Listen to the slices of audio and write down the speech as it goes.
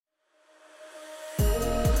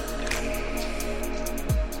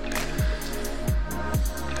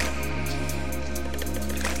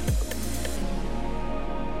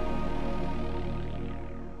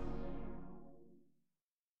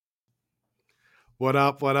What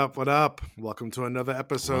up? What up? What up? Welcome to another What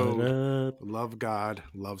episode up? Love God,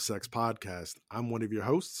 Love Sex podcast. I'm one of your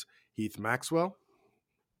hosts, Heath Maxwell.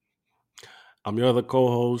 I'm your other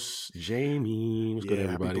co-host, Jamie. What's good, Yeah,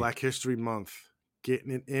 happy everybody? Black History Month.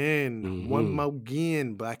 Getting it in. One Mm-hmm. more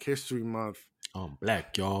again, Black History Month. I'm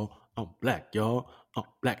black, y'all. I'm black, y'all. I'm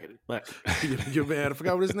black. Your man, I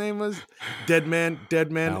forgot what his name was. Dead Man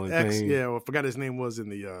Alan X. Payne. Yeah, well, I forgot his name was in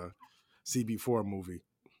the CB4 movie.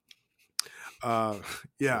 Uh,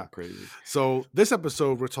 yeah. So crazy. So this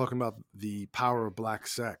episode, we're talking about the power of Black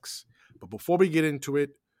sex. But before we get into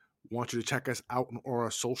it, I want you to check us out on all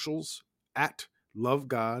our socials at Love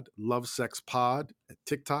God, Love Sex Pod at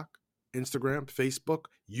TikTok, Instagram, Facebook,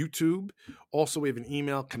 YouTube. Also, we have an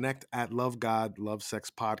email,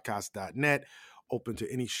 connect@lovegodlovesexpodcast.net, open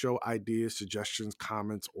to any show ideas, suggestions,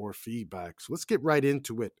 comments, or feedback. So let's get right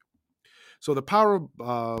into it. So the power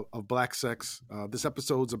of Black sex. This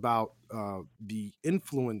episode's about the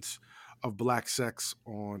influence of Black sex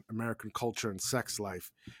on American culture and sex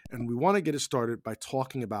life, and we want to get it started by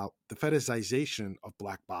talking about the fetishization of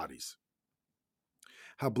Black bodies.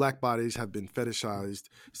 How Black bodies have been fetishized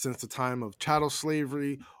since the time of chattel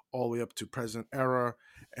slavery all the way up to present era,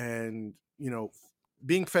 and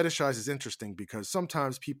being fetishized is interesting because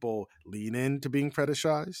sometimes people lean into being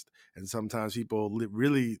fetishized and sometimes people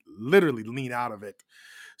really literally lean out of it.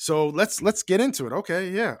 So let's get into it. Okay,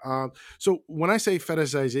 yeah. So when I say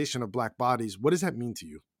fetishization of Black bodies, what does that mean to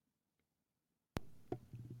you?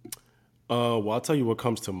 Well, I'll tell you what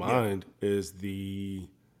comes to Yeah. mind is the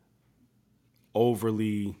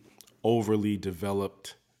overly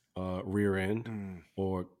developed rear end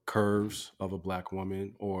or curves of a Black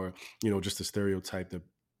woman, or just the stereotype that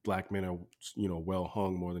Black men are well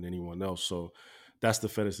hung more than anyone else. So that's the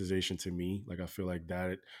fetishization to me. Like, I feel like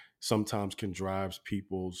that sometimes can drive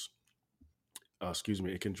people's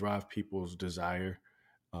it can drive people's desire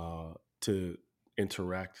to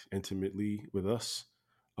interact intimately with us.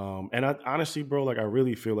 And I honestly, bro, like, I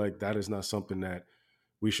really feel like that is not something that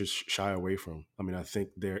we should shy away from. I mean, I think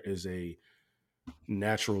there is a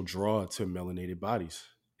natural draw to melanated bodies.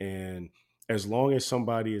 And as long as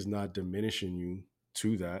somebody is not diminishing you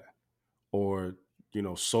to that, or,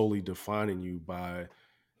 solely defining you by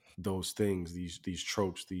those things, these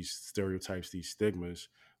tropes, these stereotypes, these stigmas,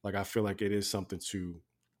 like, I feel like it is something to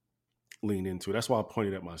lean into. That's why I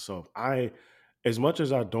pointed at myself. As much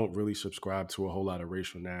as I don't really subscribe to a whole lot of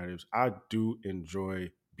racial narratives, I do enjoy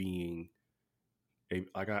being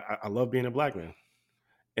I love being a Black man.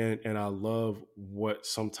 And I love what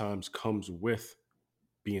sometimes comes with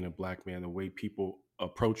being a Black man, the way people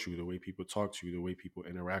approach you, the way people talk to you, the way people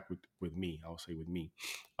interact with me. I'll say with me.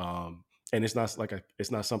 And it's not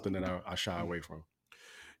it's not something that I shy away from.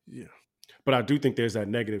 Yeah. But I do think there's that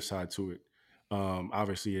negative side to it.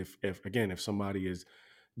 Obviously, if somebody is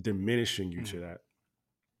diminishing you to that,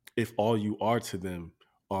 if all you are to them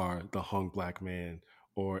are the hung Black man,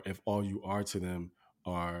 or if all you are to them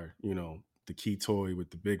are, the key toy with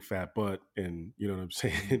the big fat butt, and you know what I'm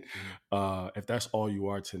saying, if that's all you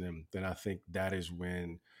are to them, then I think that is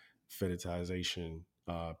when fetishization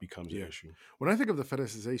becomes an Yeah. issue. When I think of the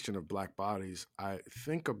fetishization of Black bodies, I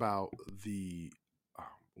think about the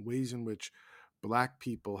ways in which Black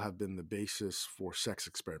people have been the basis for sex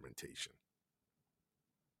experimentation.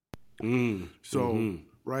 So, Mm-hmm.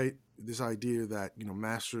 right, this idea that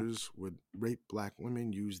masters would rape Black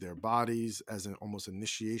women, use their bodies as an almost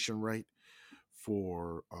initiation rite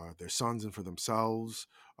for their sons and for themselves.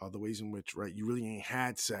 The ways in which, right, you really ain't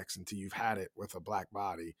had sex until you've had it with a Black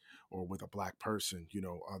body or with a Black person.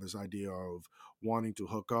 This idea of wanting to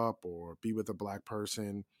hook up or be with a Black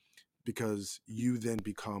person because you then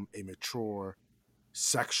become a mature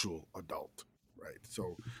sexual adult, right?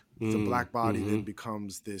 So the Black body then Mm-hmm.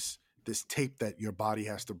 becomes this tape that your body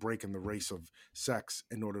has to break in the race of sex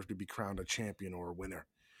in order to be crowned a champion or a winner.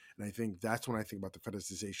 And I think that's when I think about the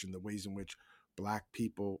fetishization, the ways in which Black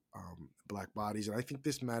people, Black bodies, and I think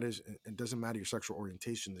this matters. It doesn't matter your sexual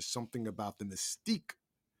orientation. There's something about the mystique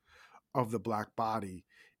of the Black body,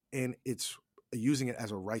 and it's using it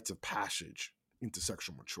as a rites of passage into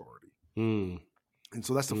sexual maturity. Mm-hmm. And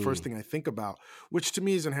so that's the first thing I think about, which to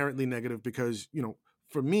me is inherently negative because,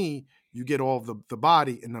 for me, you get all of the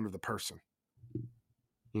body and none of the person.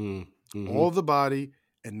 Mm-hmm. All of the body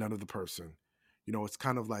and none of the person. It's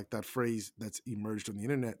kind of like that phrase that's emerged on the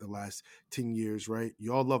internet the last 10 years, right?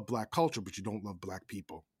 You all love Black culture, but you don't love Black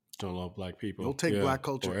people. Don't love black You'll people. take Yeah. black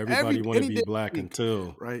culture Or everybody every want to any be day of black the week,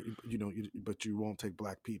 until. right? But you won't take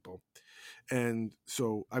black people. And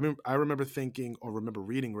so I remember thinking, or remember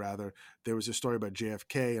reading rather, there was a story about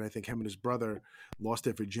JFK, and I think him and his brother lost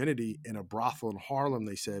their virginity in a brothel in Harlem.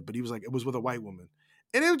 They said, but he was like, it was with a white woman,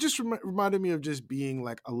 and it just reminded me of just being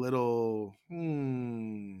like a little,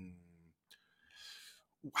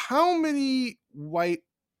 how many white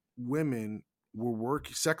women were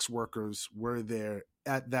sex workers were there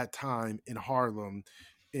at that time in Harlem?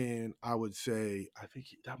 And I would say, I think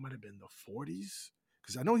that might have been the 40s,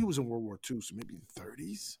 because I know he was in World War II, so maybe the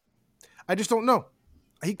 30s. I just don't know.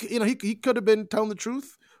 He could have been telling the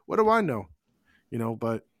truth. What do I know?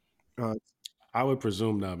 But uh, I would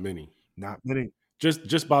presume not many. not many.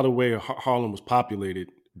 Just by the way Harlem was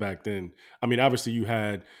populated back then. I mean, obviously you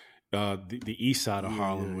had the east side of Yeah,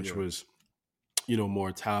 Harlem, yeah, which yeah, was more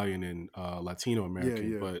Italian and Latino yeah,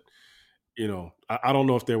 American, yeah, but I don't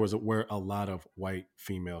know if there were a lot of white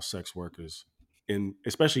female sex workers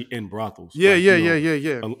especially in brothels, yeah, like yeah, yeah, yeah,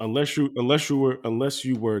 yeah. unless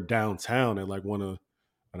you were downtown at like one of,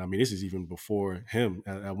 and I mean this is even before him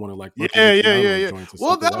at one of like Yeah, Lucky yeah, yeah, Luciano's yeah. joints or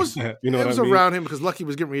Well, something that like was that. You know it what I was mean? around him because Lucky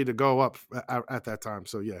was getting ready to go up at that time.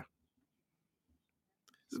 So yeah,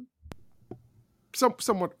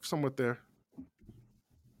 somewhat there,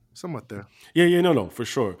 somewhat there. Yeah, yeah, no, no, for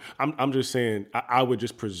sure. I'm just saying, I would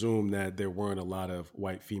just presume that there weren't a lot of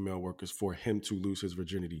white female workers for him to lose his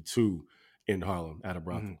virginity to in Harlem at a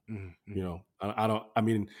Hmm, brothel. hmm, You hmm. know, I don't. I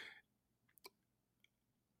mean,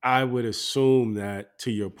 I would assume that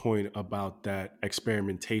to your point about that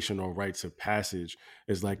experimentation or rites of passage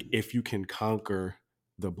is like if you can conquer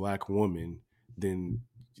the black woman, then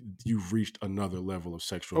you've reached another level of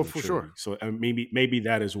sexual Oh, for sure. maturity. So and maybe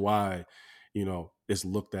that is why it's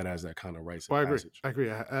looked at as that kind of rites of Well, I agree. passage. I agree.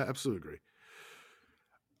 I absolutely agree.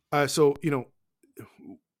 So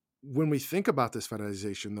when we think about this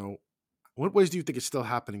fetishization, though, what ways do you think it's still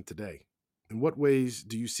happening today? In what ways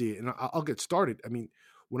do you see it? And I'll get started. I mean,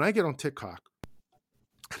 when I get on TikTok,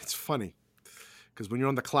 it's funny because when you're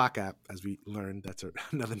on the clock app, as we learned, that's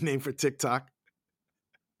another name for TikTok,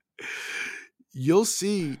 you'll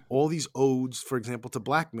see all these odes, for example, to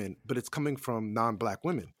black men, but it's coming from non-black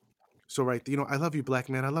women. So, right, I love you, black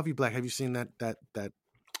man. I love you, black. Have you seen that?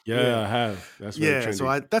 Yeah, Yeah, I have. That's very yeah. So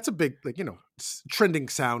trendy. that's a big trending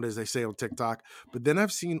sound, as they say on TikTok. But then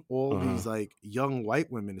I've seen all Uh huh. these like young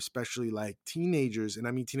white women, especially like teenagers, and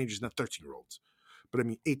I mean teenagers, not 13-year-olds, but I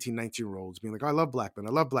mean 18, 19-year-olds being like, I love black men.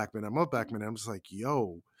 I love black men. I love black men. And I'm just like,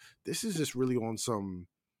 yo, this is just really on some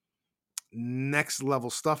next level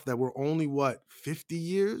stuff that we're only 50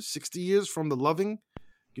 years, 60 years from the Loving,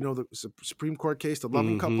 the Supreme Court case, the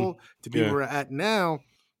Loving Mm-hmm. couple, to be where Yeah. we're at now.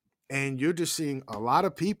 And you're just seeing a lot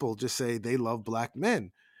of people just say they love black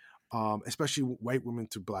men, especially white women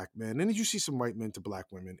to black men. And you see some white men to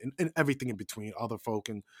black women and everything in between, other folk.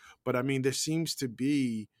 But I mean, there seems to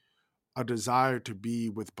be a desire to be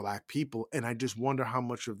with black people. And I just wonder how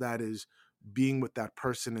much of that is being with that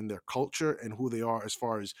person in their culture and who they are as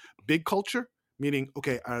far as big culture, meaning,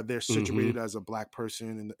 okay, are they Mm-hmm. situated as a black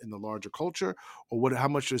person in the larger culture, or how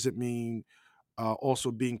much does it mean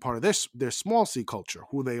also being part of their small C culture,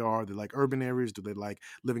 who they are? They like urban areas? Do they like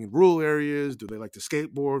living in rural areas? Do they like to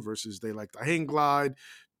skateboard versus they like to hang glide,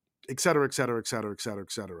 et cetera, et cetera, et cetera, et cetera,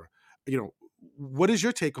 et cetera? What is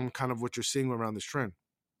your take on kind of what you're seeing around this trend?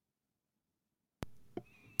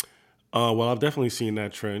 Well, I've definitely seen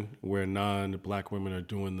that trend where non-black women are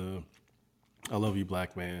doing the "I love you,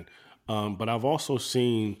 black man," but I've also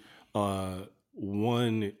seen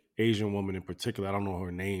one Asian woman in particular. I don't know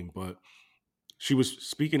her name, but she was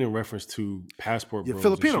speaking in reference to passport Yeah,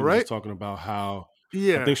 bros, and Filipino, she was just right? talking about how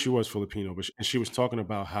I Yeah. think she was Filipino, but she was talking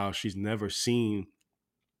about how she's never seen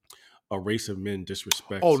a race of men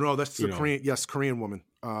Oh disrespect. no, that's the You know, Korean. Yes, Korean woman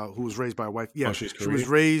who was raised by a white. oh, Yeah, she's she was Korean.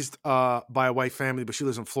 raised by a white family, but she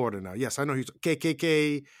lives in Florida now. Yes, I know he's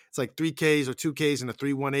KKK. It's like 3Ks or 2Ks and a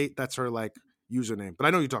 318. That's her like username. But I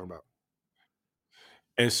know who you're talking about.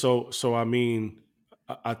 And so I mean,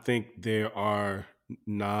 I think there are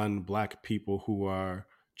non-black people who are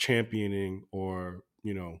championing or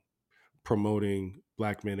promoting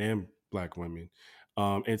black men and black women.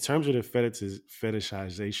 In terms of the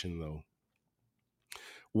fetishization, though,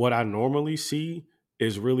 what I normally see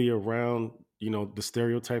is really around the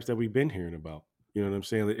stereotypes that we've been hearing about. You know what I'm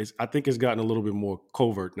saying? I think it's gotten a little bit more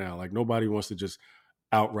covert now. Like nobody wants to just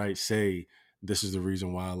outright say this is the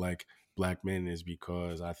reason why I like black men is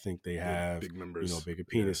because I think they Yeah, have big members. bigger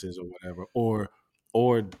Yeah, penises or whatever,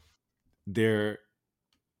 or there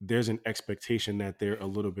there's an expectation that they're a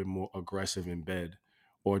little bit more aggressive in bed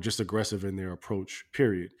or just aggressive in their approach.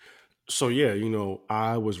 Period. So yeah,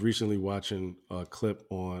 I was recently watching a clip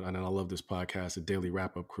on, and I love this podcast, the Daily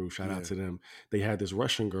Wrap Up Crew. Shout out Yeah. to them. They had this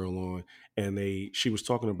Russian girl on, and she was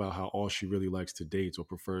talking about how all she really likes to date or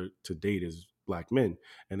prefer to date is black men,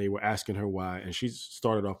 and they were asking her why, and she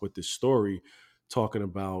started off with this story talking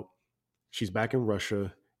about she's back in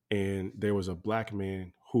Russia, and there was a black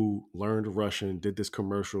man who learned Russian, did this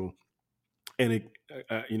commercial, and it,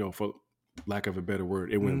 for lack of a better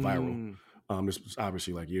word, it went viral. Mm, This was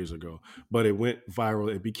obviously like years ago, but it went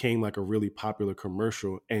viral. It became like a really popular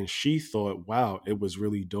commercial, and she thought, "Wow, it was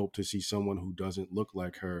really dope to see someone who doesn't look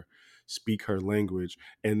like her speak her language."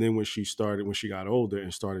 And then when she got older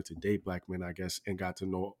and started to date black men, I guess, and got to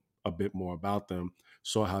know a bit more about them,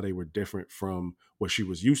 saw how they were different from what she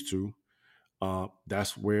was used to.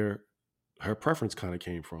 That's where her preference kind of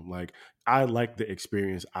came from. Like, I like the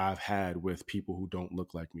experience I've had with people who don't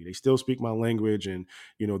look like me. They still speak my language, and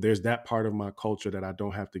there's that part of my culture that I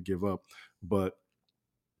don't have to give up. But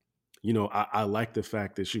I like the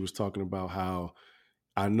fact that she was talking about how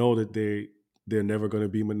I know that they're never going to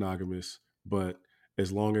be monogamous, but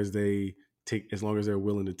as long as as long as they're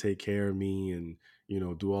willing to take care of me and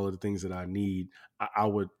do all of the things that I need, I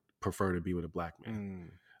would prefer to be with a black man.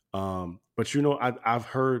 mm. But I've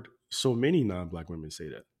heard so many non-black women say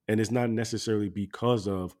that, and it's not necessarily because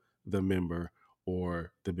of the member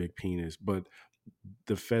or the big penis, but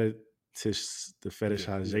the the Yeah, yeah,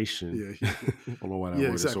 fetishization. yeah, I yeah, don't know why that yeah.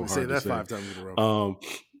 word is so Exactly. Say hard to that say. 5 times in a row. Um,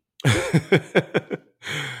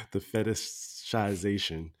 the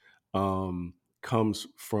fetishization comes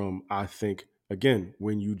from, I think, again,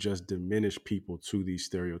 when you just diminish people to these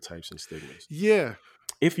stereotypes and stigmas. Yeah.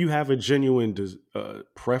 If you have a genuine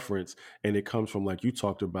preference, and it comes from, like you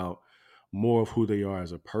talked about, more of who they are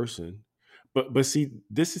as a person, but see,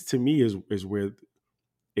 this is, to me, is where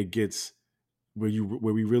it gets, where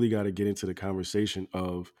we really got to get into the conversation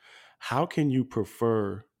of how can you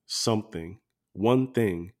prefer one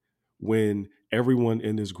thing, when everyone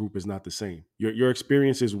in this group is not the same. Your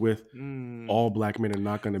experiences with Mm. all black men are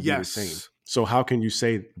not going to be the same. Yes. So how can you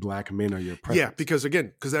say black men are your Yeah, preference? because again,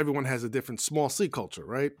 because everyone has a different small C culture,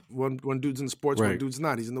 right? One dude's in sports, one Right. dude's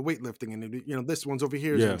not. He's in the weightlifting, and this one's over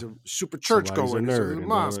here is Yeah. into super church Somebody's a going, this is a nerd and da,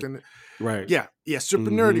 mosque, da. and Right. yeah, super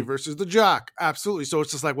Mm-hmm. nerdy versus the jock, absolutely. So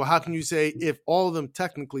it's just like, well, how can you say if all of them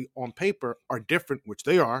technically on paper are different, which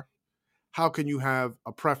they are? How can you have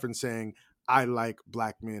a preference saying I like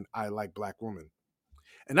black men, I like black women?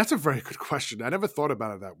 And that's a very good question. I never thought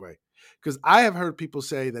about it that way, because I have heard people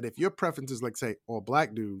say that if your preference is like, say, all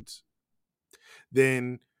black dudes,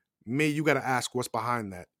 then you got to ask what's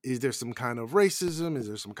behind that. Is there some kind of racism? Is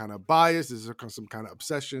there some kind of bias? Is there some kind of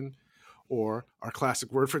obsession? Or our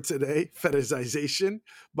classic word for today, fetishization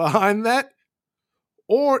behind that?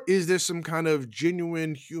 Or is there some kind of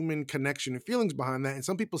genuine human connection and feelings behind that? And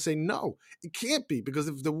some people say, no, it can't be, because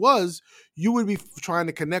if there was, you would be trying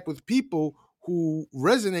to connect with people who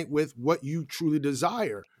resonate with what you truly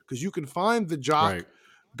desire. Because you can find the jock Right.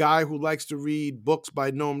 guy who likes to read books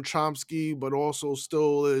by Noam Chomsky, but also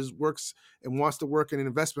still works and wants to work in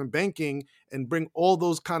investment banking, and bring all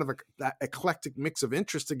those kind of that eclectic mix of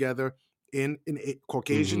interests together in a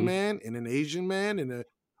Caucasian Mm-hmm. man, in an Asian man, in An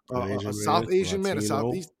a Asian South man, Asian man, a Latino.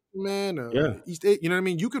 Southeast man, Yeah. East, you know what I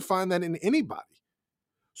mean? You could find that in anybody.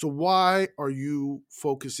 So why are you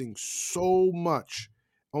focusing so much,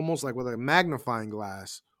 almost like with a magnifying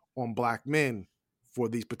glass, on black men for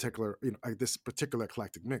these particular, like this particular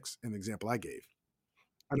eclectic mix? In the example I gave,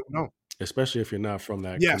 I don't know. Especially if you're not from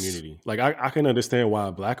that Yes, community. Like, I can understand why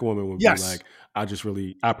a black woman would be yes, like, I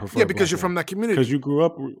yeah, prefer because black you're men. from that Because community, you grew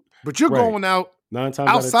up but you're right. going out 9 times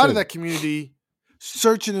out of outside of 10. that community,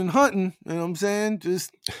 searching and hunting. You know what I'm saying?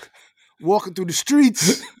 Just walking through the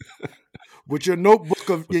streets with your notebook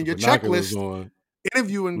of With the your binoculars checklist, on.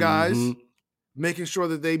 interviewing Mm-hmm. guys, making sure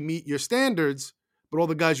that they meet your standards, but all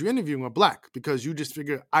the guys you're interviewing are black, because you just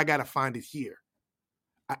figure, I got to find it here.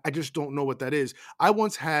 I just don't know what that is. I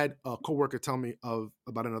once had a coworker tell me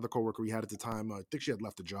about another coworker we had at the time. I think she had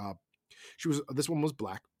left a job. This one was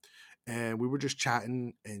black, and we were just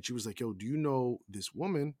chatting, and she was like, yo, do you know this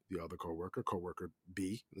woman, the other coworker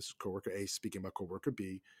B, this is coworker A speaking about coworker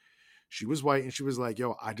B. She was white, and she was like,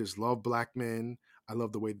 yo, I just love black men. I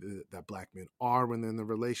love the way that black men are when they're in the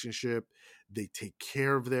relationship. They take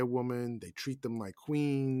care of their woman. They treat them like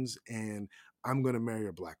queens. And I'm going to marry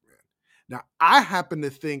a black man. Now, I happen to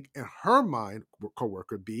think in her mind,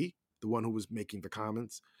 coworker B, the one who was making the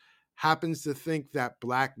comments, happens to think that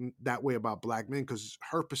way about black men, because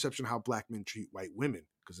her perception of how black men treat white women,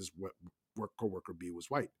 because coworker B was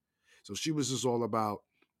white. So she was just all about,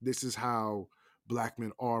 this is how black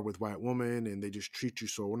men are with white women, and they just treat you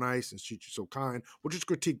so nice and treat you so kind, which is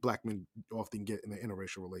critique black men often get in the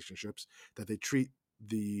interracial relationships, that they treat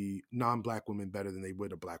the non-black women better than they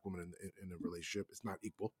would a black woman in a relationship. It's not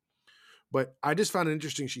equal. But I just found it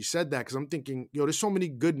interesting she said that, because I'm thinking, there's so many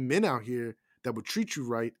good men out here that would treat you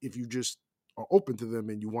right if you just are open to them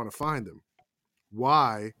and you want to find them.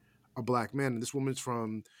 Why a black man? And this woman's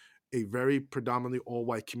from a very predominantly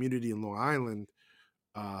all-white community in Long Island,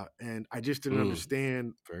 and I just didn't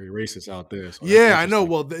understand. Very racist out there, so that's Yeah, I know.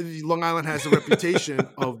 interesting. Well, Long Island has a reputation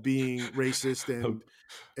of being racist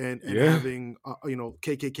and Yeah. having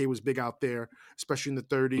KKK was big out there, especially in the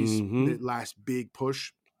 30s, the Mm-hmm. last big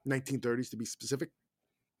push, 1930s to be specific.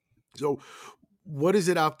 So, what is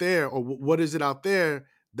it out there, or what is it out there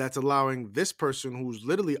that's allowing this person, who's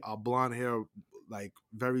literally a blonde hair, like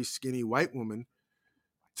very skinny white woman,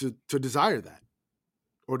 to desire that,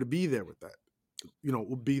 or to be there with that?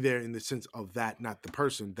 Will be there in the sense of that, not the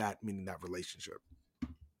person, that meaning that relationship.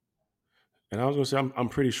 And I was gonna say, I'm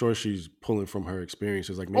pretty sure she's pulling from her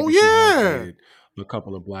experiences. Like Oh maybe she has yeah, dated a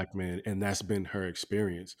couple of black men, and that's been her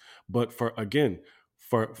experience. But for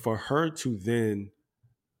her to then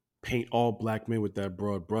paint all black men with that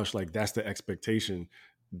broad brush, like that's the expectation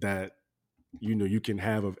that you can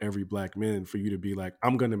have of every black man, for you to be like,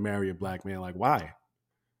 I'm gonna marry a black man. Like why?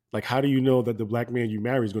 Like how do you know that the black man you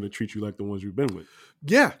marry is gonna treat you like the ones you've been with?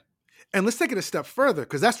 yeah. And let's take it a step further,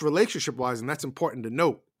 because that's relationship wise, and that's important to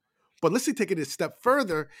note. But let's take it a step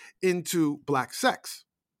further into black sex.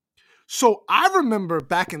 So I remember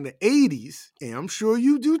back in the 80s, and I'm sure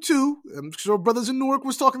you do too, I'm sure brothers in Newark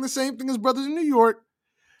was talking the same thing as brothers in New York,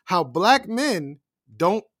 how black men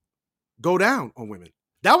don't go down on women.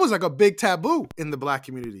 That was like a big taboo in the black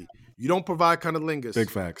community. You don't provide cunnilingus. Big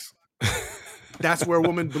facts. That's where a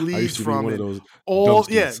woman I used bleeds to be from. one of And those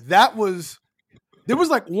there dumb was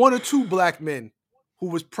like one or two black men who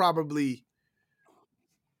was probably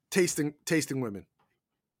tasting women,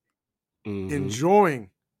 enjoying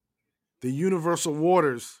the universal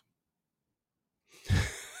waters.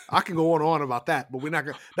 I can go on and on about that, but we're not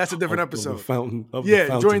gonna. That's a different episode. Of the fountain.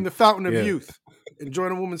 Enjoying the fountain of youth,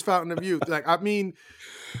 enjoying a woman's fountain of youth. Like, I mean,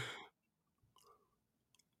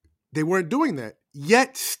 they weren't doing that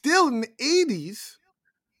yet. Still in the 80s,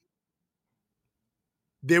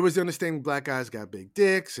 there was the understanding black guys got big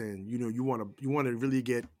dicks, and you want to really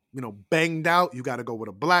get banged out. You got to go with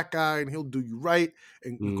a black guy, and he'll do you right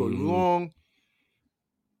and go you wrong.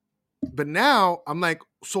 But now I'm like,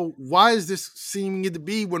 so why is this seeming to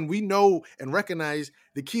be, when we know and recognize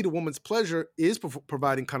the key to woman's pleasure is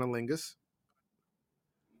providing cunnilingus?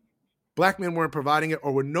 Black men weren't providing it,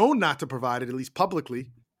 or were known not to provide it, at least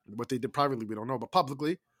publicly. What they did privately, we don't know, but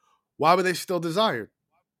publicly, why were they still desired?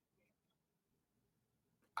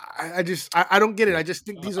 I don't get it. I just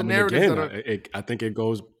think these are narratives again, that are. I think it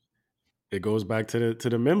goes back to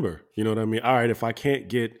the member. You know what I mean? All right, if I can't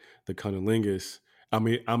get the cunnilingus, I'm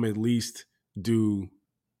at least do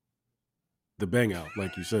the bang out,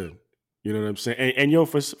 like you said. You know what I'm saying? And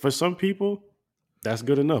for some people, that's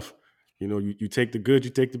good enough. You take the good,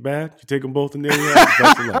 you take the bad, you take them both in there.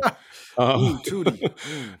 Ooh, Tootie.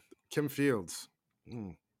 Kim Fields.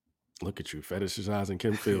 Look at you, fetishizing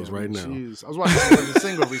Kim Fields right now. Jeez. I was watching Living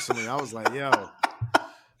Single recently. I was like, yo.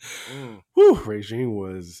 Whew, Regine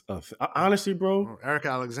was honestly, bro. Erica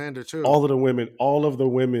Alexander too. All of the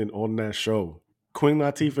women on that show, Queen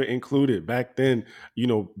Latifah included. Back then,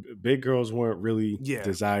 big girls weren't really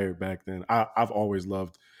desired back then. I've always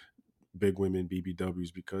loved big women,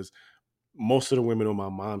 BBWs, because most of the women on my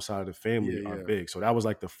mom's side of the family are big. So that was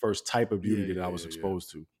like the first type of beauty that I was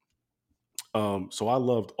exposed to. So I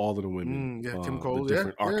loved all of the women, Kim Cole, the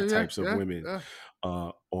different archetypes of women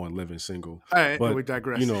on Living Single. All right, but we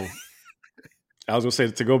digress. I was gonna say,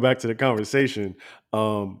 to go back to the conversation,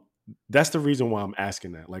 that's the reason why I'm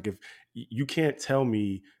asking that. Like, if you can't tell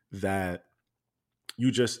me that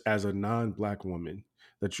you just, as a non-black woman,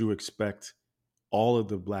 that you expect all of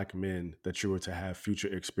the black men that you were to have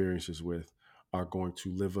future experiences with are going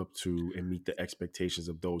to live up to and meet the expectations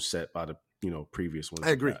of those set by the previous ones.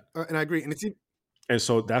 I agree, and I agree, and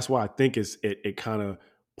so that's why I think it kind of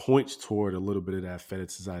points toward a little bit of that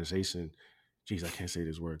fetishization. Jeez, I can't say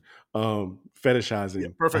this word. Fetishizing. Yeah,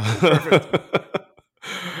 perfect.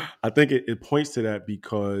 I think it points to that,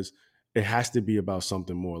 because it has to be about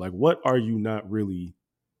something more. Like, what are you not really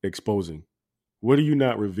exposing? What are you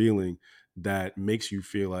not revealing that makes you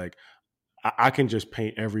feel like I can just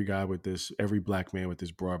paint every black man with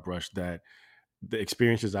this broad brush, that the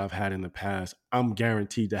experiences I've had in the past, I'm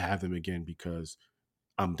guaranteed to have them again because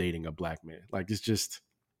I'm dating a black man? Like, it's just,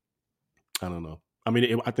 I don't know. I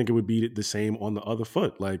mean, I think it would be the same on the other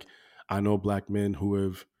foot. Like, I know black men who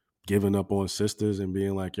have given up on sisters and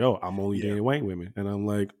being like, yo, I'm only Yeah, dating white women. And I'm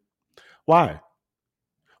like, why?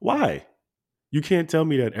 Why? You can't tell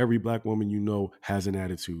me that every black woman you know has an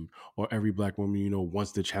attitude or every black woman you know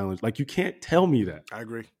wants to challenge. Like, you can't tell me that. I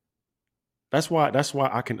agree. That's why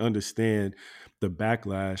I can understand the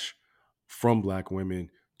backlash from black women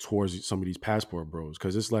towards some of these passport bros.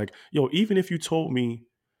 Cause it's like, yo, even if you told me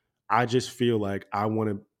I just feel like I want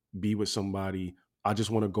to be with somebody, I just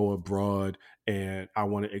want to go abroad and I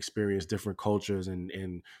want to experience different cultures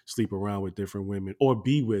and sleep around with different women or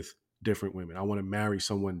be with different women. I want to marry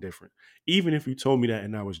someone different. Even if you told me that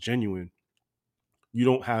and I was genuine, you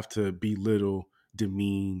don't have to belittle,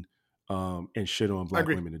 demean, and shit on I black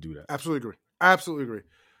agree. women to do that. Absolutely agree. Absolutely agree.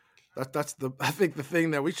 That's the I think the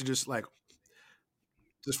thing that we should just like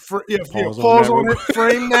Pause on pause that real on it, quick.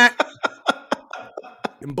 frame that,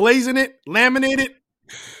 emblazon it, laminate it,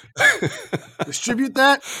 distribute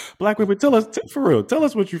that. Black women, tell us for real. Tell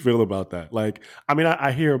us what you feel about that. Like, I mean,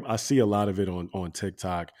 I see a lot of it on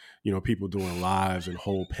TikTok. You know, people doing lives and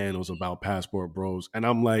whole panels about passport bros, and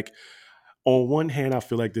I'm like, on one hand, I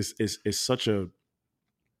feel like this is such a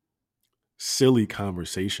silly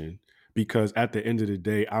conversation because at the end of the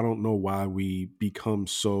day, I don't know why we become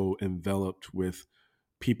so enveloped with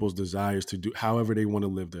people's desires to do however they want to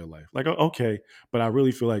live their life. Like, okay, but I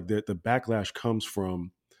really feel like that the backlash comes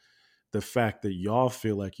from the fact that y'all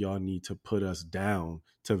feel like y'all need to put us down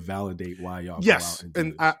to validate why y'all go out Yes, and do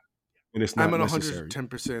and this. And it's I'm not in necessary.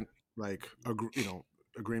 110% like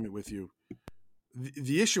agreement with you.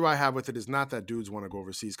 The issue I have with it is not that dudes want to go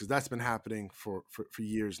overseas because that's been happening for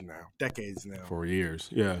years now, decades now. For years.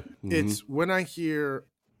 Yeah. Mm-hmm. It's when I hear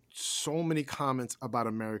so many comments about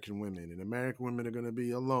American women and American women are going to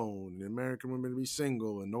be alone and American women to be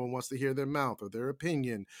single and no one wants to hear their mouth or their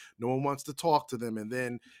opinion. No one wants to talk to them. And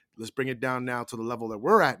then let's bring it down now to the level that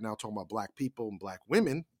we're at now, talking about black people and black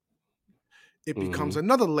women. It becomes Mm-hmm.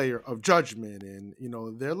 another layer of judgment and,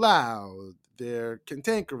 they're loud, they're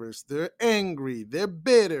cantankerous, they're angry, they're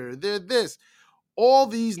bitter, they're this. All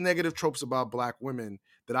these negative tropes about black women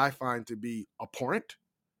that I find to be abhorrent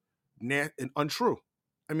and untrue.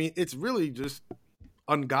 I mean, it's really just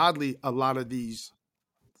ungodly, a lot of these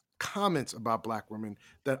comments about black women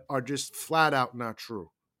that are just flat out not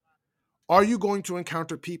true. Are you going to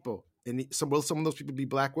encounter people, and will some of those people be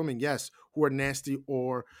black women? Yes, who are nasty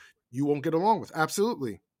or you won't get along with?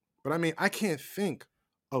 Absolutely. But I mean, I can't think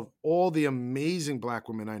of all the amazing black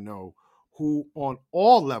women I know who, on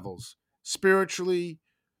all levels, spiritually,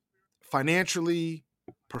 financially,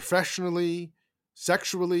 professionally,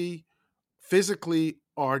 sexually, physically,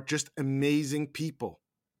 are just amazing people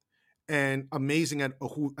and amazing at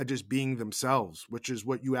just being themselves, which is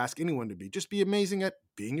what you ask anyone to be. Just be amazing at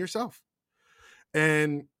being yourself.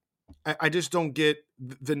 And I just don't get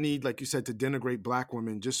the need, like you said, to denigrate black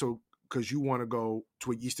women just so because you want to go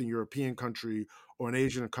to an Eastern European country or an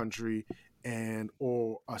Asian country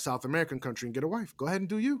or a South American country and get a wife. Go ahead and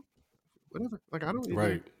do you. Whatever. Like I don't,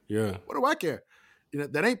 Right. Yeah. what do I care?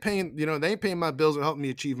 That ain't paying, they ain't paying my bills or helping me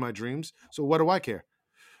achieve my dreams. So what do I care?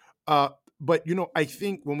 Uh, but I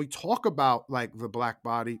think when we talk about like the black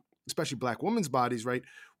body, especially black women's bodies, right?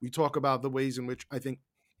 We talk about the ways in which I think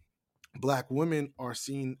black women are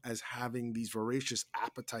seen as having these voracious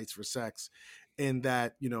appetites for sex, and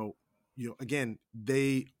that again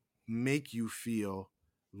they make you feel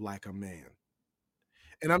like a man.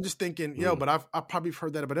 And I'm just thinking, Mm. but I've probably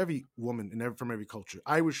heard that about every woman from every culture.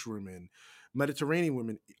 Irish women, Mediterranean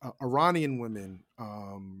women, Iranian women,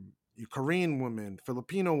 Korean women,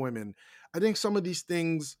 Filipino women. I think some of these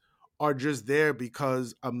things are just there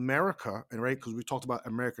because America, and right, because we talked about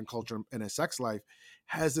American culture and a sex life,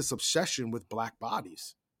 has this obsession with black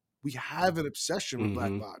bodies. We have an obsession with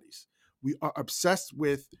black Mm-hmm. bodies. We are obsessed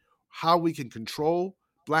with how we can control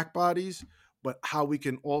black bodies, but how we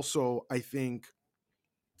can also, I think,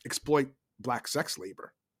 exploit black sex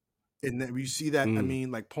labor. And then you see that, I Mm.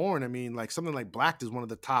 mean, like porn, I mean, like something like Blacked is one of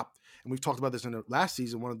the top, and we've talked about this in the last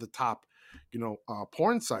season, one of the top,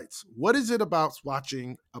 porn sites. What is it about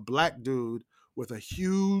watching a black dude with a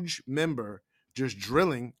huge member just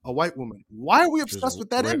drilling a white woman? Why are we Just obsessed with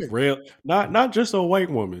that image? real, not just a white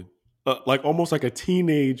woman, like almost like a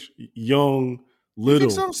teenage, young, You think little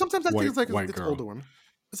so? Sometimes I think it's like white it's girl. older women.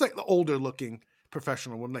 It's like the older looking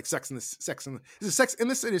professional women, like is it Sex in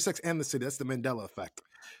the City or Sex and the City? That's the Mandela effect.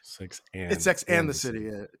 Sex It's and Sex and the the City.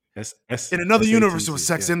 city. Yeah. S S In another universe, it was SATT.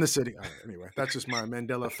 Sex Yeah. in the City. All right, anyway, that's just my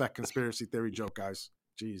Mandela effect conspiracy theory joke, guys.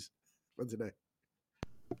 Jeez, for today.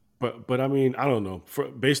 But I mean, I don't know.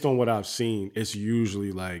 Based on what I've seen, it's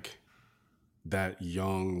usually like that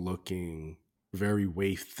young looking, very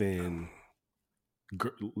waist thin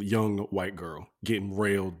young white girl getting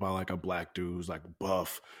railed by like a black dude who's like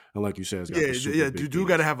buff and like you said, has got the super Yeah. big Dude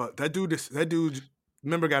got to penis. have that dude.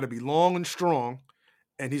 Remember, got to be long and strong,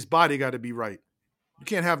 and his body got to be right. You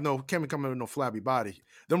can't be coming with no flabby body.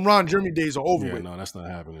 Them Ron Jeremy days are over Yeah, with. no, that's not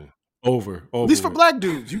happening. At Over least for with. black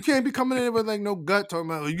dudes, you can't be coming in with like no gut talking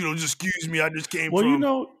about just excuse me, I just came Well, from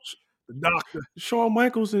the doctor. Shawn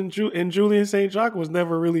Michaels and Julian St. Jacques was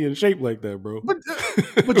never really in shape like that, bro. But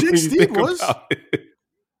Jake When you Steve think was, about it.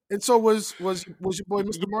 and so was your boy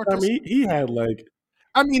Mr. I Marcus. mean, he had like,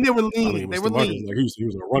 I mean, they were I mean, lean. They were Mr. Marcus, lean. like he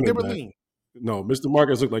was a They running were back. lean. No, Mr.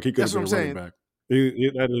 Marcus looked like he could That's have what been I'm a running saying. back.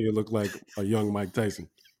 That nigga looked like a young Mike Tyson.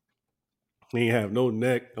 He ain't have no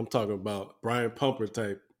neck. I'm talking about Brian Pumper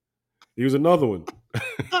type. He was another one.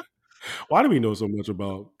 Why do we know so much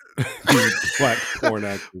about these black porn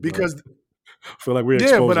actors? Bro? Because I feel like we're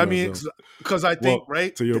yeah, but I exposing mean, ourselves. because I think Well,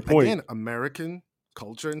 right to your point, again, American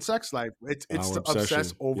culture and sex life. It's our to obsess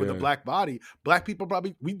obsession. over the Yeah. black body. Black people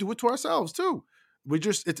probably we do it to ourselves too. We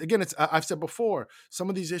just it's again it's I've said before, some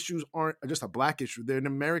of these issues aren't just a black issue, they're an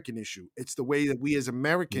American issue. It's the way that we as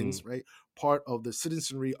Americans, Mm. right, part of the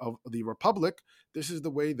citizenry of the republic, this is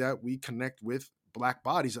the way that we connect with black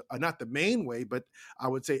bodies. Not the main way, but I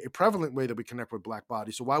would say a prevalent way that we connect with black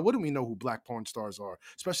bodies. So why wouldn't we know who black porn stars are,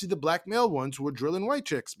 especially the black male ones who are drilling white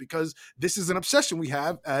chicks? Because this is an obsession we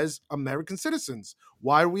have as American citizens.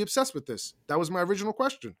 Why are we obsessed with this? That was my original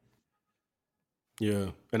question.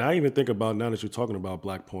 Yeah. And I even think about, now that you're talking about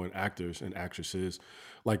black porn actors and actresses,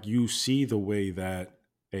 like you see the way that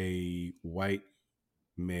a white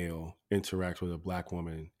male interacts with a black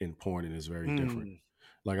woman in porn and is very different. Mm.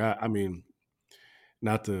 Like I mean,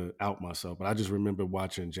 not to out myself, but I just remember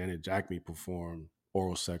watching Janet Jackme perform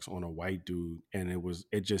oral sex on a white dude, and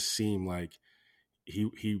it just seemed like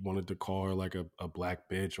he wanted to call her like a black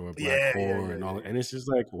bitch or a black whore and all, and it's just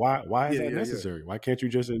like, why is that Yeah. necessary? Why can't you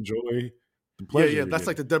just enjoy the pleasure Yeah. you're That's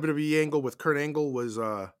like getting? the WWE angle with Kurt Angle was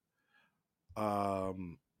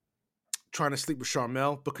um trying to sleep with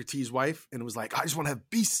Charmel, Booker T's wife, and it was like, I just want to have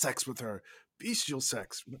beast sex with her. Bestial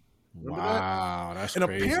sex. Remember that? Wow, that's And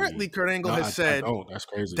crazy. apparently Kurt Angle No, has I said don't. That's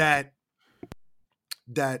crazy. that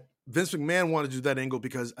Vince McMahon wanted to do that angle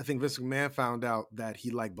because I think Vince McMahon found out that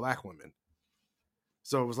he liked black women.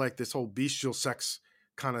 So it was like this whole bestial sex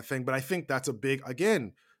kind of thing. But I think that's a big,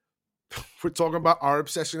 again, we're talking about our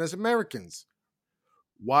obsession as Americans.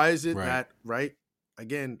 Why is it Right. that, right?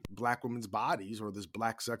 Again, black women's bodies or this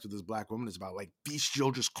black sex with this black woman is about like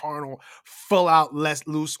bestial, just carnal, full out, less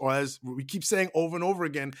loose, or as we keep saying over and over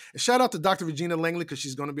again. And shout out to Dr. Regina Langley because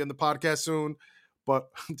she's going to be on the podcast soon. But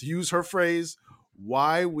to use her phrase,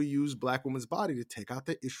 why we use black women's body to take out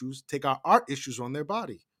the issues, take out our issues on their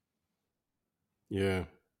body. Yeah.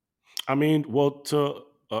 I mean, well, to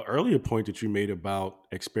an earlier point that you made about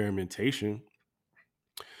experimentation,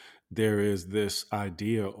 there is this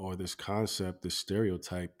idea or this concept, this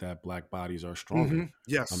stereotype that black bodies are stronger. I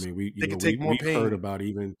Yes, mean, they can take more we've heard pain. about,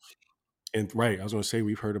 even, and right, I was going to say,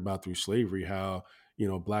 we've heard about through slavery how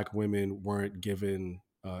black women weren't given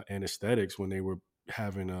anesthetics when they were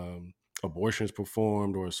having abortions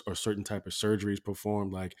performed, or certain type of surgeries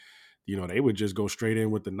performed. Like, they would just go straight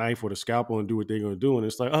in with the knife or the scalpel and do what they're going to do, and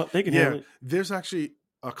it's like, oh, they can Yeah, handle it. there's actually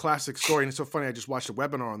a classic story, and it's so funny. I just watched a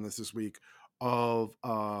webinar on this week of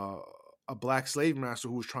a black slave master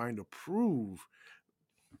who was trying to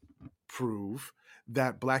prove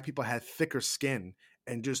that black people had thicker skin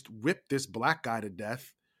and just whipped this black guy to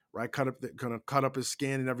death. Right, cut up his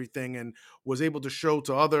skin and everything, and was able to show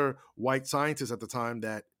to other white scientists at the time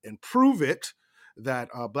that and prove it that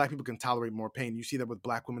black people can tolerate more pain. You see that with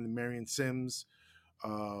black women, Marion Sims,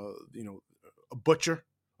 a butcher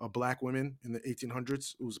of black women in the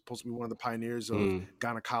 1800s, who was supposed to be one of the pioneers of Mm.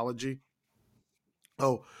 gynecology.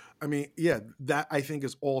 Oh, I mean, yeah, that I think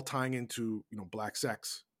is all tying into black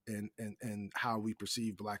sex and how we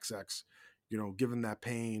perceive black sex. Given that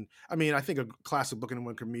pain. I mean, I think a classic book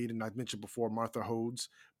anyone can read, and I've mentioned before, Martha Hode's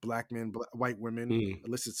Black Men, White Women, Mm.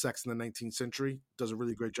 Illicit Sex in the 19th Century, does a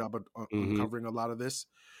really great job of Mm-hmm. uncovering a lot of this.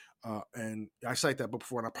 And I cite that book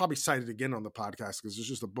before, and I probably cite it again on the podcast because it's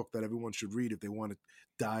just a book that everyone should read if they want to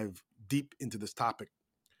dive deep into this topic.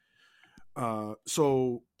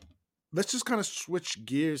 So let's just kind of switch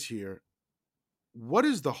gears here. What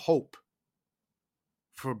is the hope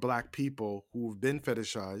for black people who've been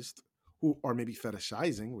fetishized, who are maybe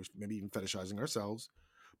fetishizing, or maybe even fetishizing ourselves,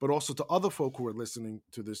 but also to other folk who are listening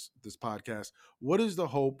to this podcast? What is the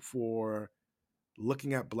hope for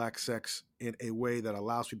looking at black sex in a way that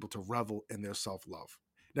allows people to revel in their self-love?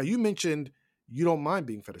 Now, you mentioned you don't mind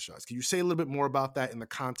being fetishized. Can you say a little bit more about that in the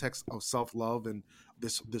context of self-love and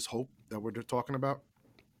this hope that we're talking about?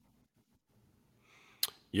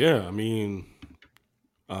 Yeah, I mean,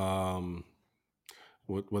 um,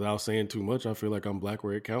 without saying too much, I feel like I'm black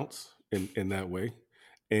where it counts in that way.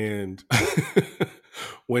 And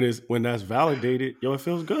when that's validated, yo, it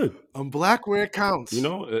feels good. I'm black where it You counts.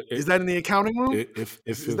 know, Is that in the accounting room? if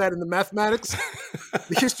Is it, that in the mathematics?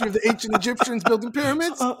 The history of the ancient Egyptians building so,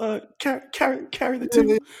 pyramids? carry the Yeah,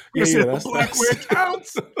 two. you Yeah, said yeah, I'm black where that's it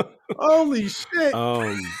counts. Holy shit!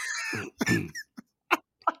 um.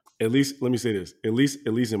 At least let me say this. At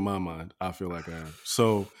least in my mind, I feel like I am.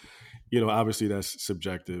 So, obviously that's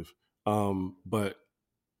subjective. But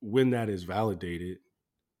when that is validated,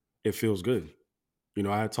 it feels good.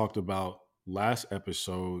 I had talked about last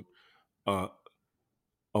episode uh,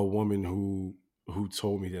 a woman who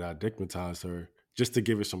told me that I digmatized her. Just to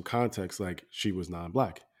give her some context, like she was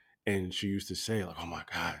non-black, and she used to say like, "Oh my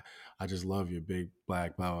god, I just love your big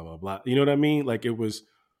black blah blah blah blah." You know what I mean? Like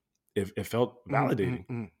it felt Mm, mm, validating.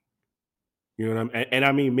 mm. You know what I mean? And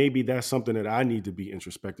I mean, maybe that's something that I need to be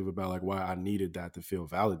introspective about, like why I needed that to feel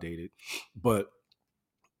validated. But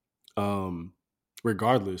um,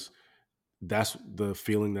 regardless, that's the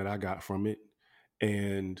feeling that I got from it,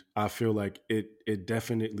 and I feel like it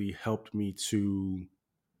definitely helped me to.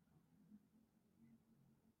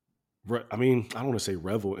 I mean, I don't want to say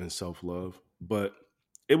revel in self love, but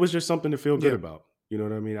it was just something to feel good Yeah, about. You know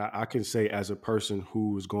what I mean? I can say as a person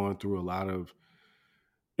who was going through a lot of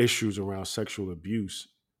issues around sexual abuse,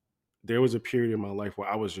 there was a period in my life where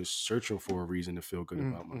I was just searching for a reason to feel good mm,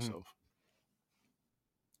 about mm. myself.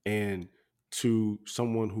 And to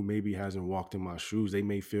someone who maybe hasn't walked in my shoes, they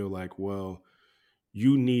may feel like, well,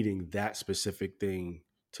 you needing that specific thing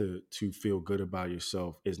to feel good about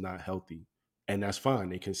yourself is not healthy. And that's fine.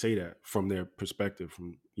 They can say that from their perspective,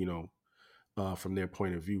 from their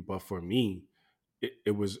point of view. But for me,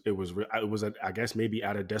 I guess maybe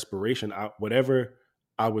out of desperation, whatever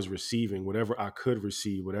I was receiving, whatever I could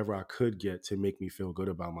receive, whatever I could get to make me feel good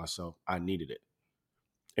about myself, I needed it.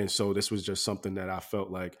 And so this was just something that I felt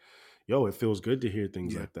like, yo, it feels good to hear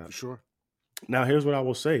things Yeah, like that. for sure. Now, here's what I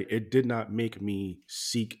will say: it did not make me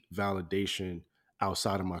seek validation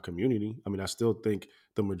outside of my community. I mean, I still think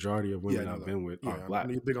the majority of Yeah, I women know I've that. been with are Yeah, I know black,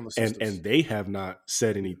 you're big on the and sisters. they have not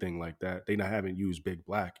said Yeah. anything like that. They not haven't used big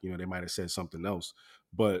black. They might have said something else,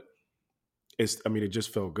 but I mean, it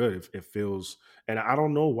just felt good. It feels, and I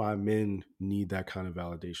don't know why men need that kind of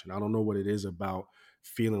validation. I don't know what it is about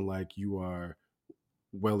feeling like you are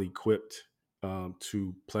well equipped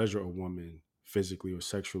to pleasure a woman physically or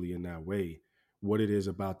sexually in that way. What it is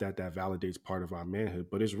about that validates part of our manhood,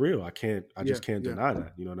 but it's real. I Yeah, just can't yeah, deny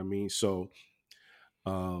that. You know what I mean? So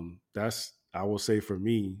that's, I will say for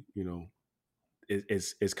me,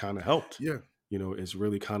 it's kind of helped. yeah, It's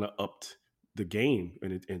really kind of upped the game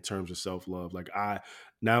in terms of self love. Like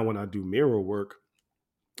now when I do mirror work,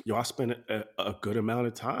 I spend a good amount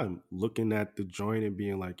of time looking at the joint and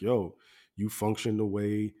being like, yo, you function the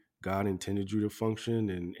way God intended you to function.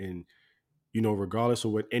 And regardless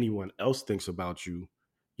of what anyone else thinks about you,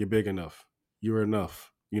 you're big enough. You're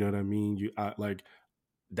enough. You know what I mean? Like,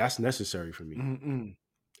 that's necessary for me. mm-mm.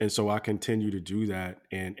 And so I continue to do that.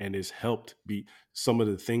 And it's helped be some of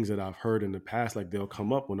the things that I've heard in the past, like they'll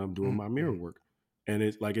come up when I'm doing my mirror Mm-mm. work. And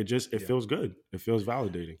it's like, it Yeah, feels good. It feels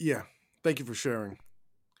validating. yeah. Thank you for sharing.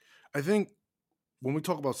 I think when we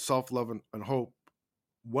talk about self love and hope,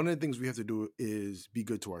 one of the things we have to do is be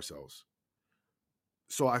good to ourselves.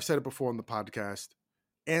 So I've said it before on the podcast,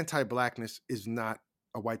 anti-blackness is not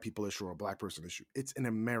a white people issue or a black person issue. It's an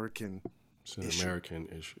American It's an issue. American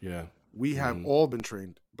issue. Yeah. We have Hmm. all been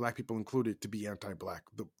trained, black people included, to be anti-black.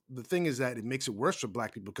 The thing is that it makes it worse for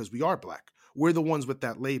black people because we are black. We're the ones with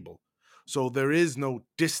that label. So there is no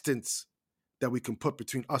distance that we can put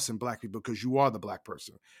between us and black people because you are the black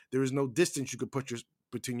person. There is no distance you could put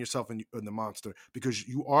between yourself and the monster because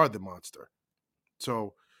you are the monster.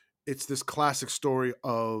 So it's this classic story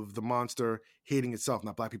of the monster hating itself.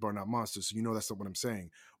 Now, black people are not monsters, so that's not what I'm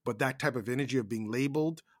saying. But that type of energy of being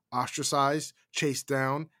labeled, ostracized, chased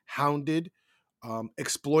down, hounded,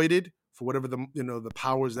 exploited for whatever the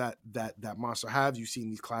powers that monster have. You see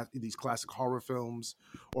in these classic horror films,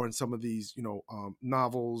 or in some of these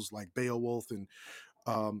novels like Beowulf and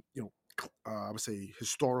I would say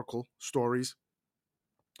historical stories,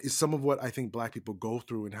 is some of what I think black people go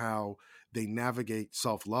through and how they navigate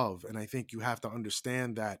self love. And I think you have to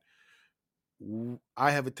understand that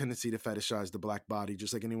I have a tendency to fetishize the black body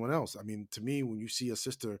just like anyone else. I mean, to me, when you see a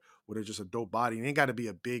sister with just a dope body, it ain't got to be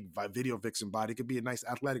a big video vixen body. It could be a nice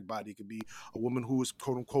athletic body. It could be a woman who is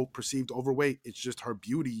quote unquote perceived overweight. It's just her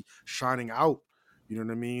beauty shining out. You know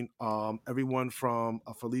what I mean? Everyone from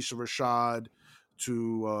Felicia Rashad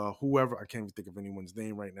to whoever, I can't even think of anyone's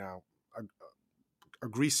name right now. a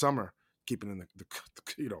Grease Summer, keeping in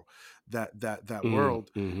that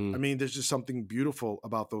world. Mm-hmm. I mean, there's just something beautiful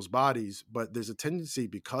about those bodies, but there's a tendency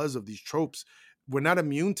because of these tropes. We're not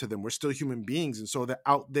immune to them. We're still human beings. And so they're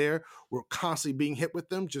out there. We're constantly being hit with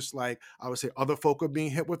them, just like I would say other folk are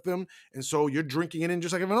being hit with them. And so you're drinking it in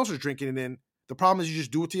just like everyone else is drinking it in. The problem is you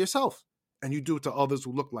just do it to yourself and you do it to others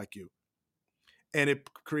who look like you. And it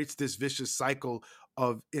creates this vicious cycle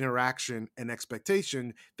of interaction and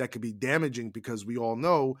expectation that could be damaging because we all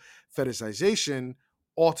know fetishization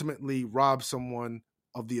ultimately robs someone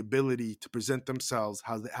of the ability to present themselves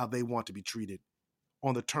how they want to be treated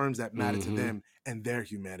on the terms that matter to them and their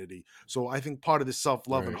humanity. So I think part of this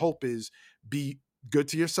self-love and hope is be good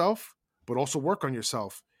to yourself, but also work on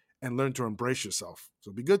yourself and learn to embrace yourself.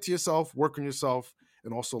 So be good to yourself, work on yourself,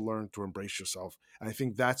 and also learn to embrace yourself. And I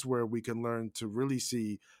think that's where we can learn to really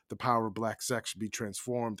see the power of Black sex be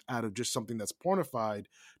transformed out of just something that's pornified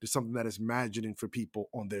to something that is imagining for people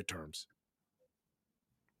on their terms.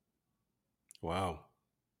 Wow.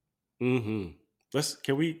 Can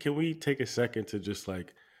we take a second to just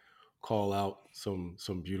like call out some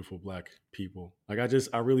beautiful Black people? Like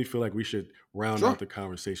I really feel like we should round out the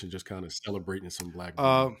conversation just kind of celebrating some Black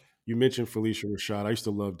beauty. You mentioned Felicia Rashad. I used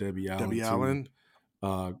to love Debbie Allen too.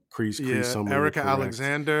 Cree Summer, Erica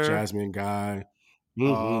Alexander, Jasmine Guy.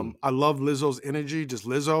 I love Lizzo's energy, just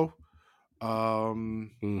Lizzo. Trying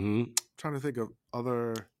to think of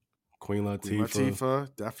other Queen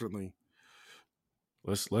Latifah, definitely.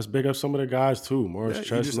 Let's big up some of the guys too. Morris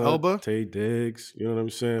Chestnut, Tay Diggs. You know what I'm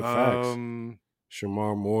saying? Facts.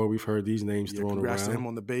 Shamar Moore. We've heard these names thrown congrats around. To him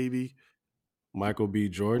on the baby. Michael B.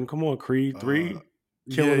 Jordan. Come on, Creed 3.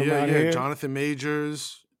 Killing them out here. Jonathan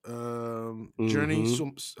Majors. Journey.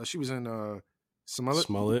 She was in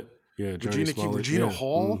Smollett. Yeah, Regina King. Regina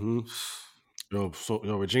Hall.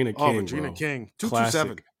 Regina King. Regina King.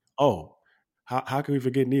 227. Oh, how can we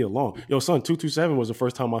forget Nia Long? Yo, son, 227 was the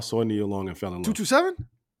first time I saw Nia Long and fell in love. 227?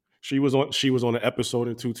 She was on an episode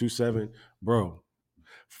in 227. Bro,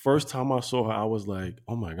 first time I saw her, I was like,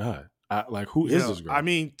 oh my God. Who is this girl? I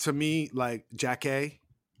mean, to me, like Jack A.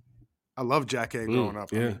 I love Jack A growing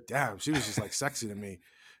up. Yeah. I mean, damn, she was just like sexy to me.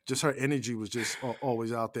 Just her energy was just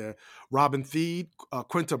always out there. Robin Thede,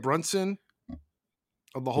 Quinta Brunson,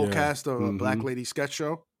 of the whole cast of Black Lady Sketch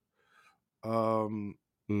Show.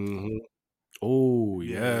 Oh,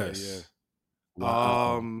 yes. Yeah.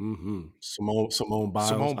 Wow. Simone Biles.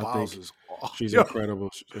 Simone Biles is she's incredible.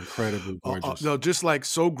 She's incredibly gorgeous. No, just like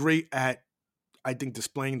so great at, I think,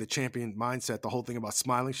 displaying the champion mindset. The whole thing about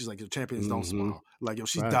smiling. She's like, your champions don't smile. Like, yo,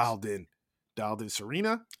 she's dialed in.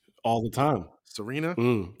 Serena all the time. Serena.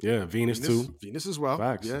 Yeah, Venus too. Venus as well.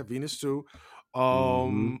 Facts. Yeah, Venus too.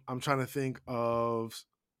 I'm trying to think of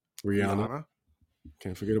Rihanna.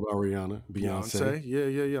 Can't forget about Rihanna. Beyonce.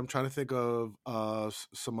 Yeah. I'm trying to think of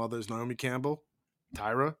some others. Naomi Campbell.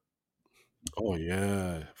 Tyra. Oh,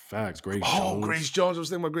 yeah. Facts. Grace Jones. Grace Jones. I was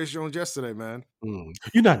thinking about Grace Jones yesterday, man.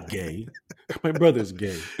 You're not gay. My brother's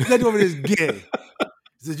gay. That over there is gay.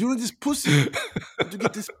 He said, you want this pussy? Did you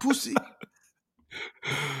get this pussy?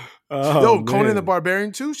 Conan the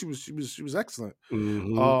Barbarian too. She was excellent.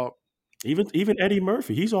 Even Eddie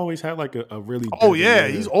Murphy, he's always had like a really. Oh yeah,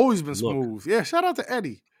 he's always been smooth. Yeah, shout out to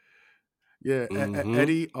Eddie. Yeah,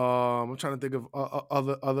 Eddie. I'm trying to think of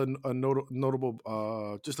other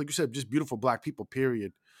notable, just like you said, just beautiful Black people.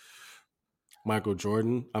 Period. Michael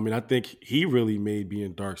Jordan. I mean, I think he really made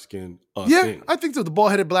being dark skinned a thing. I think so. The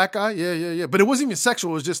bald headed Black guy. Yeah. But it wasn't even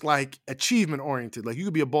sexual. It was just like achievement oriented. Like you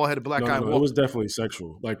could be a bald headed Black guy. No, it was definitely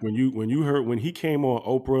sexual. Like when you heard when he came on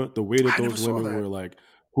Oprah, the way that those women were like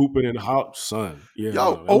hooping and hot, son. Yeah,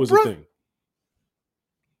 Oprah? That was a thing.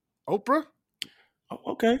 Oprah.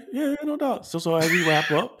 Oh, okay. Yeah, no doubt. So as we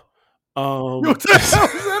wrap up, what the hell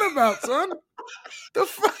is that about, son? The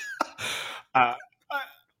fuck.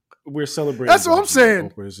 We're celebrating. That's what I'm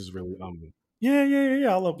saying. Oprah, this is really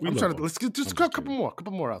yeah. Let's get just a couple more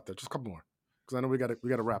out there. Just a couple more, because I know we got to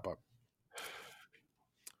wrap up.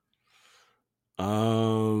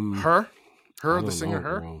 Her, the singer,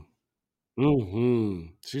 her.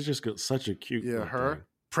 She's just got such a cute. Yeah, her. Thing.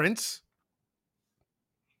 Prince.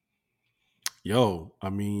 Yo,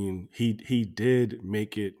 I mean, he did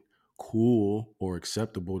make it cool or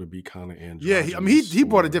acceptable to be kind of androgynous. Yeah, he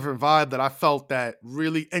brought a different vibe that I felt that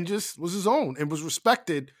really, and just was his own and was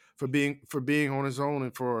respected for being on his own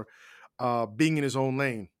and for being in his own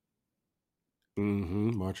lane.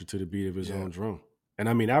 Marching to the beat of his own drum. And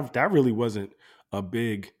I mean, that really wasn't a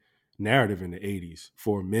big narrative in the 80s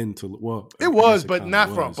for men to, well. It was, but not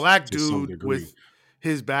for a Black dude with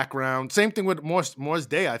his background. Same thing with Morris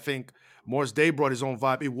Day, I think. Morris Day brought his own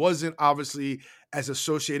vibe. It wasn't obviously as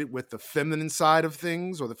associated with the feminine side of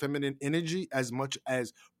things or the feminine energy as much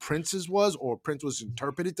as Prince's was, or Prince was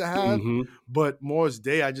interpreted to have. Mm-hmm. But Morris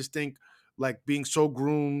Day, I just think, like, being so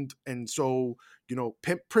groomed and so,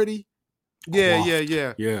 pimp pretty. Yeah,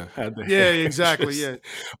 Coiffed. Yeah, had the yeah, hair exactly. just. Yeah,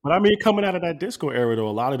 But I mean, coming out of that disco era, though, a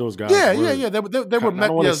lot of those guys yeah, yeah, were. yeah. They were I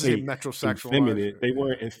don't want to say metrosexualized. effeminate. They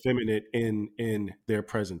weren't effeminate in their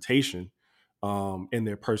presentation, in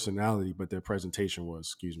their personality, but their presentation was,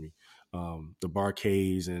 excuse me, the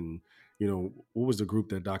Barcades and what was the group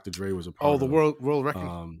that Dr. Dre was a Oh, part the of? world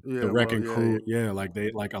wrecking. The Yeah, well, Wrecking yeah, yeah. Crew, yeah,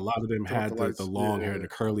 like a lot of them Turn off had the the lights. long hair, Yeah. the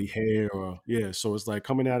curly hair, or so it's like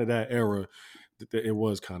coming out of that era, it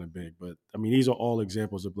was kind of big. But I mean, these are all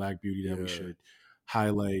examples of Black beauty that we Yeah. should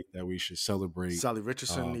highlight, that we should celebrate, Sally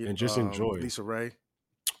Richardson, and just enjoy. Lisa Ray.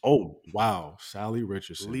 Oh wow, Sally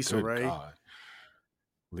Richardson, Lisa good Ray. God,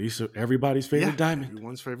 Lisa, everybody's favorite diamond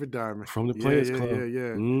Everyone's favorite diamond from the Yeah, Players yeah, Club. yeah,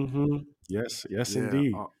 yeah. Mm-hmm. Yes, Yeah.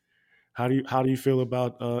 indeed. How do you feel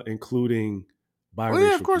about including Oh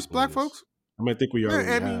yeah, of biracial course, people in Black this? folks. I mean, I think we Yeah, already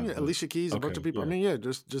I mean, have, but Alicia Keys, a bunch of okay, people. I yeah. mean, yeah,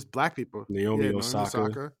 just Black people. Naomi Yeah, Naomi Osaka.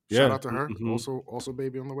 Osaka. Shout Yeah. out to her. Mm-hmm. Also,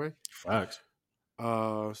 baby on the way. Facts.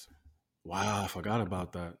 Uh, Wow, I forgot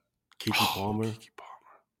about that. Kiki Palmer. Keke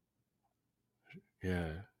Palmer.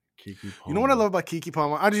 Yeah. Kiki Palmer. You know what I love about Keke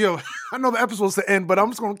Palmer? I know the episode's to end, but I'm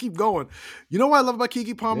just gonna keep going. You know what I love about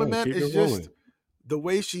Keke Palmer, man? Keep It's it rolling. just the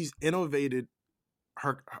way she's innovated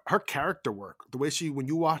her character work. The way when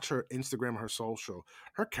you watch her Instagram, her social,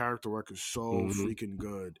 her character work is so freaking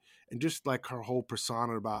good. And just like her whole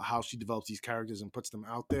persona about how she develops these characters and puts them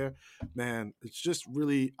out there, man, it's just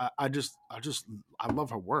really I love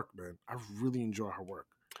her work, man. I really enjoy her work.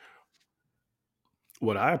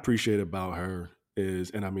 What I appreciate about her is,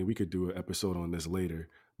 and I mean, we could do an episode on this later,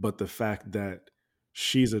 but the fact that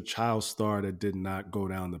she's a child star that did not go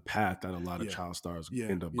down the path that a lot of child stars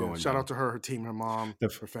end up going Shout down. out to her team, her mom, her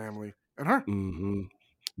family, and her. Mm-hmm.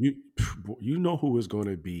 You know who is going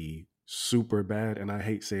to be super bad, and I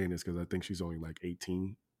hate saying this because I think she's only like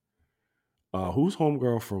 18. Who's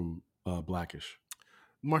homegirl from Blackish?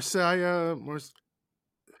 Marcia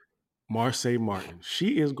Martin.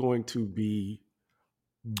 She is going to be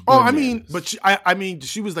bananas. Oh, I mean, but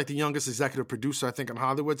she was like the youngest executive producer, I think, in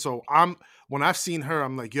Hollywood. So when I've seen her,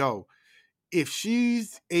 I'm like, yo, if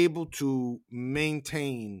she's able to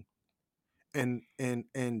maintain and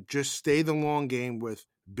just stay the long game with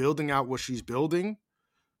building out what she's building,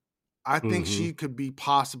 I think she could be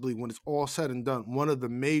possibly, when it's all said and done, one of the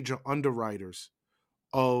major underwriters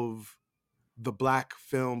of the Black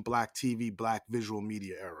film, Black TV, Black visual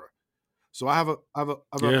media era. So I have a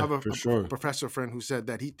professor friend who said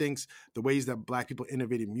that he thinks the ways that Black people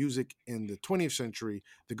innovated music in the 20th century,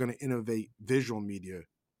 they're going to innovate visual media.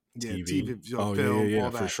 Yeah, TV, film, all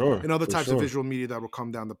that. For sure. And other types of visual media that will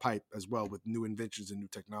come down the pipe as well with new inventions and new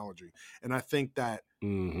technology. And I think that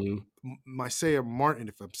Marcia Martin,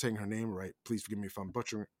 if I'm saying her name right, please forgive me if I'm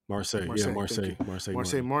butchering. Marcia Martin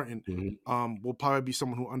will probably be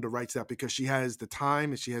someone who underwrites that because she has the time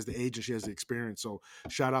and she has the age and she has the experience. So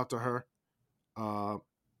shout out to her.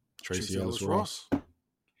 Tracy Ellis Ross.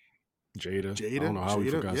 Jada. I don't know how we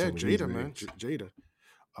forgot some of these man. Jada.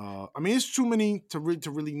 I mean, it's too many to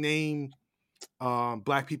really name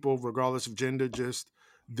Black people, regardless of gender. Just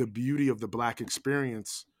the beauty of the Black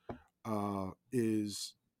experience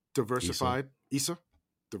is diversified. Issa,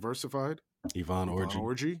 diversified. Yvonne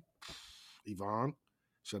Orji. Yvonne.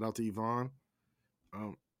 Shout out to Yvonne.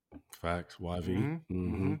 Facts.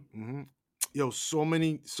 YV. Yo, so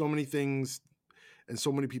many things and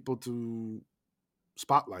so many people to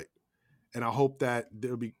spotlight. And I hope that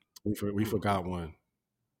there'll be... We forgot one.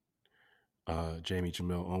 Jamie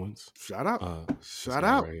Jamil Owens. Shout out. Shout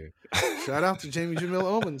out. Right, shout out to Jamie Jamil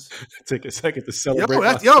Owens. Take a second to celebrate.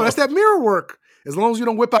 That's that mirror work. As long as you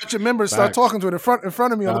don't whip out your member and start talking to it in front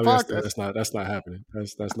of me on the podcast. That's not happening.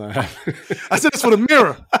 That's not happening. I said this for the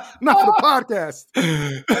mirror, not for the podcast.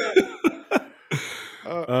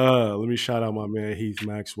 Let me shout out my man Heath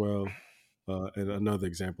Maxwell. And another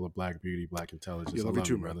example of Black beauty, Black intelligence. Yeah, love you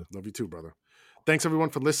too, brother. Love you too, brother. Thanks everyone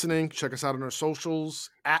for listening. Check us out on our socials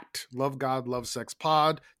at Love God Love Sex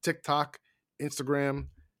Pod, TikTok, Instagram,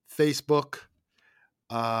 Facebook,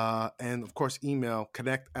 and of course email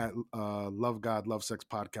connect at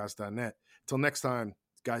lovegodlovesexpodcast.net. Till next time,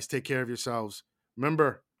 guys, take care of yourselves.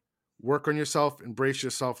 Remember, work on yourself, embrace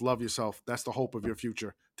yourself, love yourself. That's the hope of your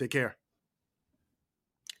future. Take care.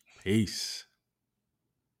 Peace.